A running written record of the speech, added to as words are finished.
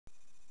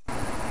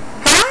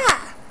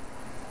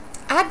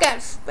I got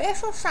a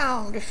special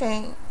song to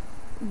sing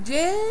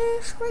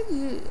just for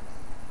you.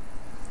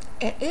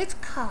 And it's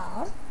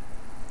called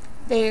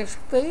There's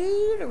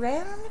Food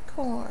Around the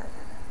Corner.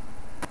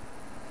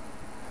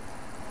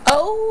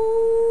 Oh,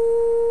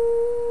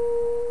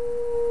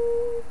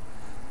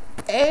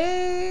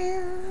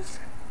 there's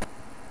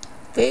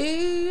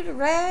food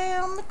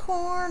around the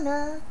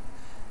corner.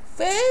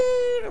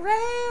 Food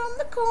around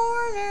the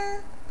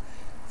corner.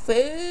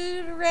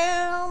 Food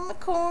around the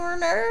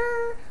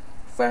corner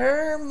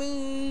for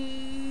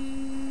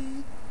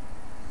me.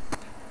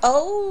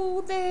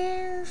 Oh,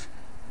 there's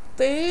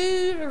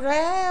food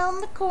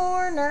around the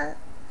corner.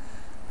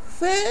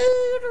 Food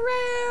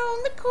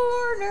around the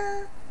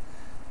corner.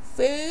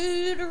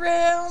 Food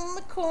around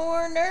the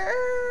corner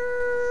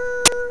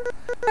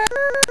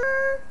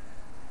for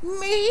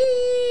me.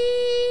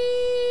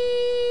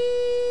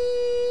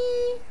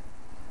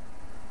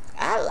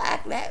 I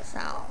like that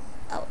song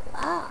a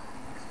lot.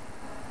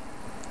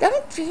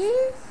 Don't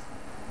you?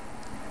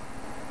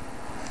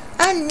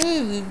 I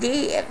knew you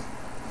did.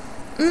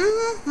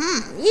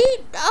 You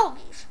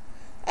doggies.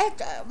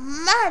 That's a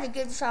mighty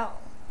good song.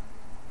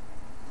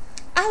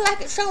 I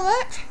like it so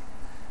much,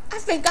 I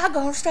think I'm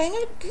gonna sing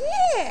it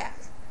again.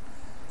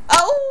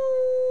 Oh,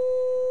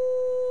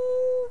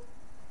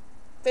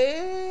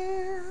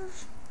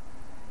 there's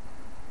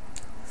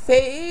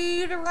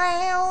food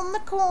around the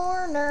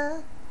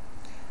corner.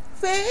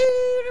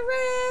 Food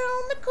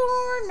around the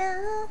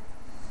corner.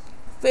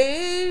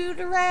 Food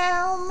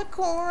around the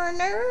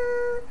corner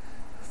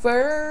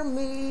for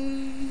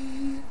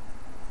me.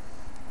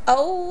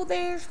 Oh,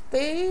 there's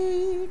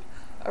food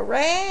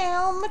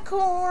around the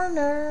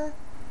corner.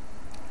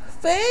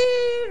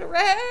 Food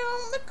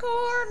around the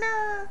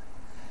corner.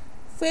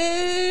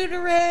 Food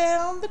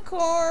around the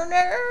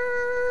corner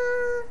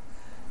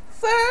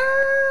for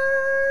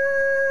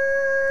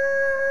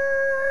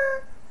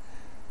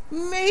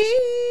me.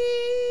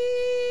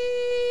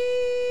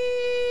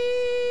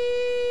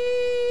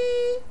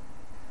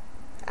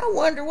 I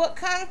wonder what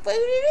kind of food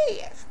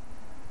it is.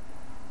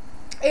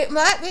 It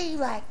might be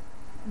like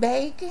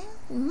bacon.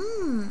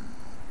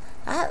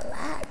 I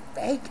like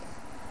bacon.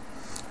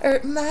 Or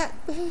it might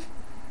be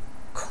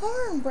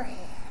cornbread.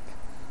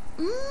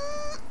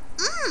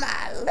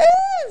 I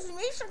love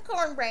me some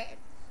cornbread.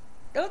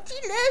 Don't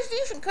you love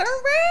you some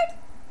cornbread?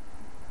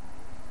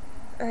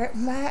 Or it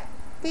might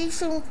be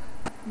some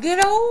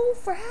good old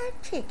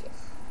fried chicken.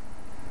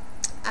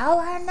 All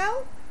I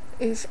know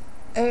is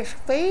there's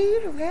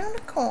food around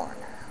the corner.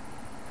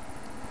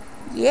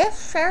 Yes,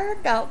 sir,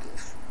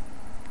 doggies.